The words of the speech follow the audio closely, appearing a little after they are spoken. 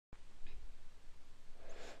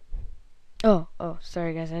Oh,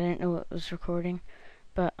 sorry guys, I didn't know it was recording.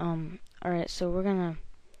 But alright, so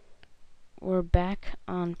we're back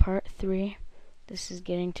on part 3. This is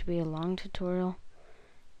getting to be a long tutorial,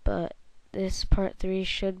 but this part 3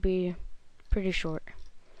 should be pretty short.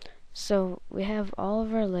 So we have all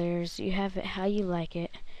of our layers. You have it how you like it.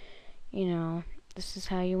 You know, this is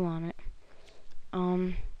how you want it.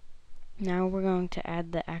 Now we're going to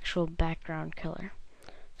add the actual background color.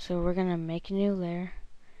 So we're gonna make a new layer.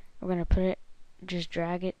 We're gonna put it, just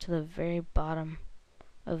drag it to the very bottom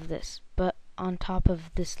of this, but on top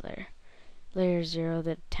of this layer. Layer 0,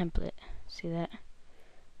 the template. See that?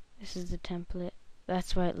 This is the template.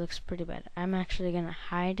 That's why it looks pretty bad. I'm actually gonna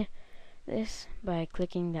hide this by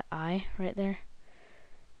clicking the eye right there,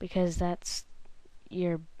 because that's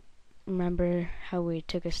your, remember how we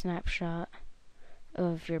took a snapshot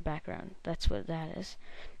of your background? That's what that is.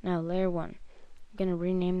 Now layer 1, I'm gonna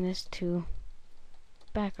rename this to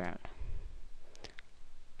background.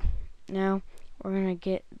 Now we're gonna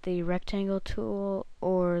get the rectangle tool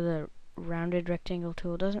or the rounded rectangle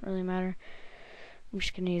tool, doesn't really matter. I'm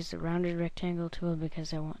just gonna use the rounded rectangle tool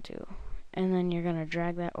because I want to. And then you're gonna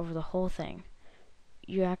drag that over the whole thing.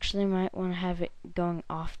 You actually might want to have it going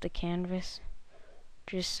off the canvas,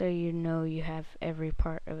 just so you know you have every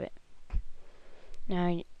part of it.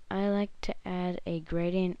 Now I like to add a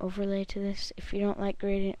gradient overlay to this. If you don't like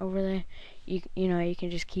gradient overlay, you know, you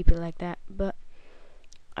can just keep it like that, but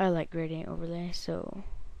I like gradient overlay, so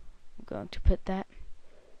I'm going to put that.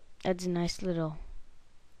 Adds a nice little,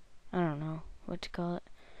 I don't know what to call it.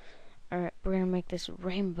 Alright, we're gonna make this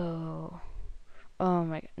rainbow. Oh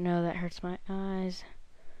my god, no, that hurts my eyes.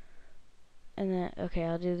 And then, okay,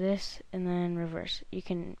 I'll do this and then reverse. You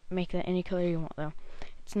can make that any color you want though.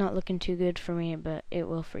 It's not looking too good for me, but it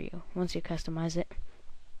will for you once you customize it.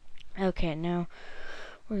 Okay, now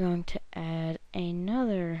we're going to add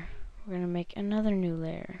another, we're going to make another new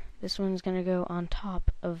layer. This one's going to go on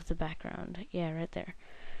top of the background. Yeah, right there.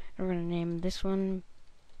 And we're going to name this one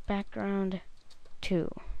background 2.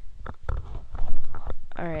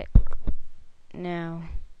 Alright, now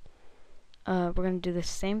we're going to do the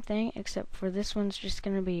same thing, except for this one's just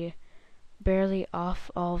going to be barely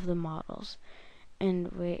off all of the models.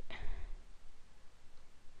 And wait,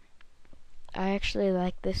 I actually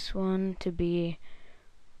like this one to be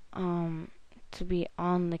on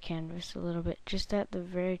the canvas a little bit, just at the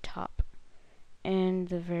very top and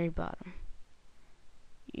the very bottom.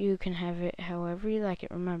 You can have it however you like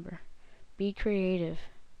it, remember. Be creative.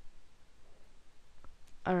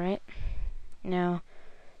 Alright, now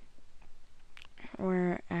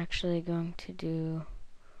we're actually going to do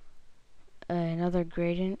another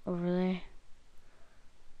gradient overlay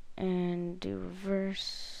and do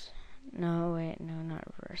reverse. No, wait, no, not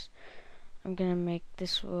reverse. I'm gonna make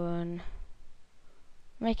this one,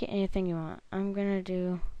 make it anything you want. I'm gonna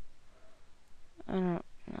do, I don't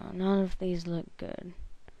know, none of these look good.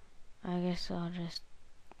 I guess I'll just,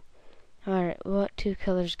 alright, what two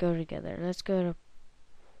colors go together? Let's go to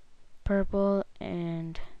purple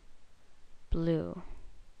and blue.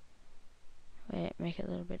 Wait, make it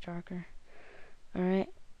a little bit darker. Alright,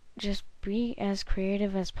 just be as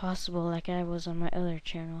creative as possible like I was on my other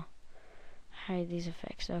channel. Hide these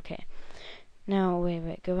effects. Okay. Now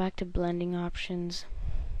wait, go back to blending options.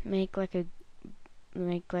 Make like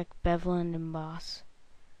bevel and emboss.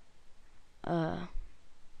 That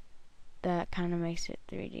kind of makes it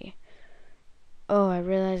 3D. Oh, I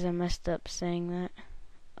realized I messed up saying that.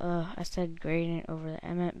 I said gradient overlay.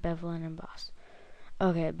 I meant bevel and emboss.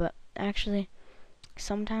 Okay, but actually,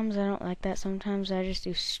 sometimes I don't like that. Sometimes I just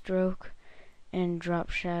do stroke and drop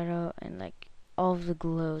shadow and like all of the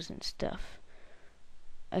glows and stuff,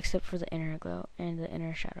 except for the inner glow and the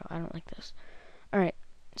inner shadow. I don't like those. Alright,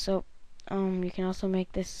 so you can also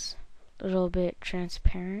make this a little bit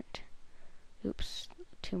transparent. Oops,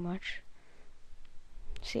 too much.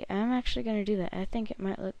 See, I'm actually gonna do that. I think it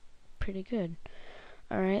might look pretty good.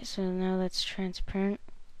 Alright, so now that's transparent.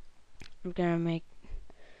 I'm gonna make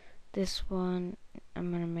this one,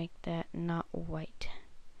 I'm gonna make that not white.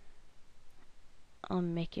 I'll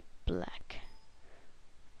make it black.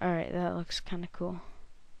 Alright, that looks kinda cool.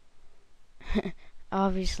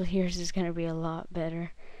 Obviously yours is gonna be a lot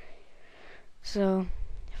better. So,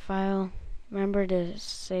 file, remember to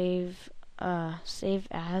save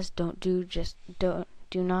as.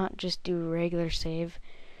 Do not just do regular save.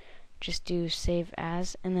 Just do save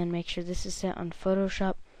as, and then make sure this is set on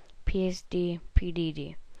Photoshop PSD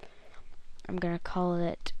PDD. I'm gonna call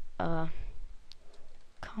it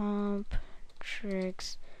comp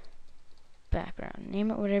tricks background. Name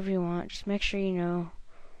it whatever you want. Just make sure you know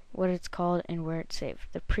what it's called and where it's saved.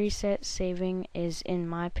 The preset saving is in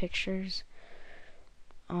my pictures,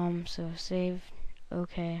 So save,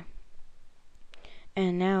 okay.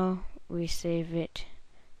 And now we save it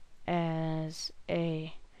as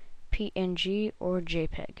a PNG or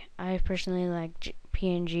JPEG. I personally like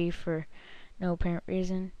PNG for no apparent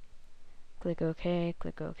reason. Click OK,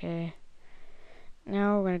 click OK.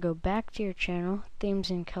 Now we're going to go back to your channel, themes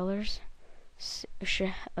and colors,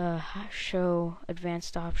 show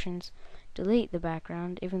advanced options, delete the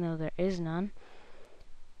background even though there is none,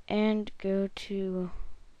 and go to,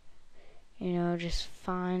 just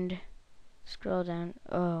find, scroll down.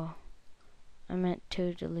 Oh, I meant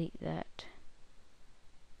to delete that.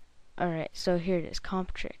 Alright, so here it is,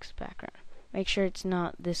 Comp Tricks background. Make sure it's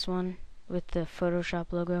not this one with the Photoshop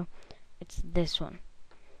logo. It's this one.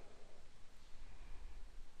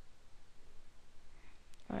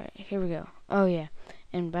 Alright, here we go. Oh yeah,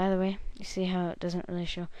 and by the way, you see how it doesn't really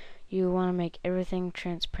show? You want to make everything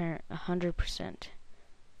transparent, 100%.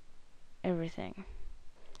 Everything.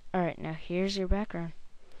 Alright, now here's your background.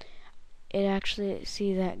 It actually,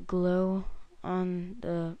 see that glow on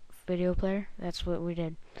the video player? That's what we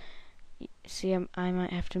did. See, I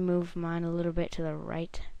might have to move mine a little bit to the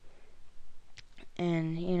right.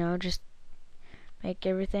 And, just make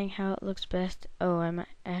everything how it looks best. Oh,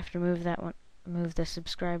 I have to move that one, move the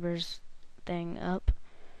subscribers thing up.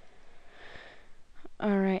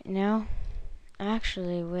 Alright, now,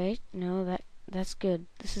 actually, wait, no, that's good.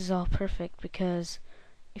 This is all perfect because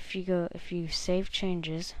if you save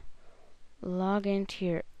changes, log into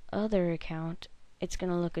your other account, it's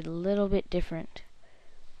going to look a little bit different.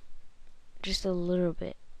 Just a little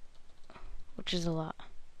bit, which is a lot.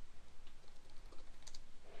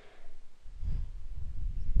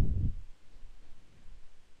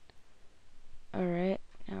 Alright,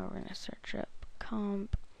 now we're going to search up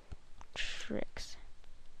Comp Tricks.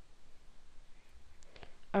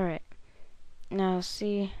 Alright, now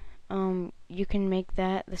see, you can make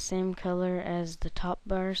that the same color as the top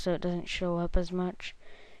bar so it doesn't show up as much.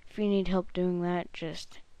 If you need help doing that,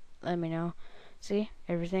 just let me know. See,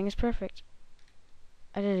 everything is perfect.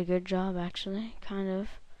 I did a good job, actually, kind of.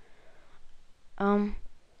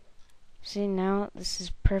 See, now this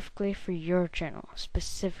is perfectly for your channel,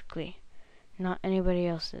 specifically, not anybody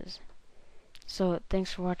else's. So,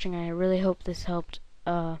 thanks for watching. I really hope this helped.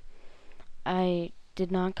 I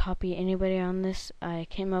did not copy anybody on this. I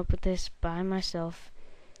came up with this by myself,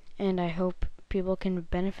 and I hope people can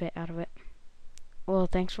benefit out of it. Well,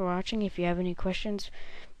 thanks for watching. If you have any questions,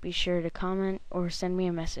 be sure to comment or send me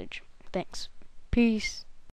a message. Thanks. Peace.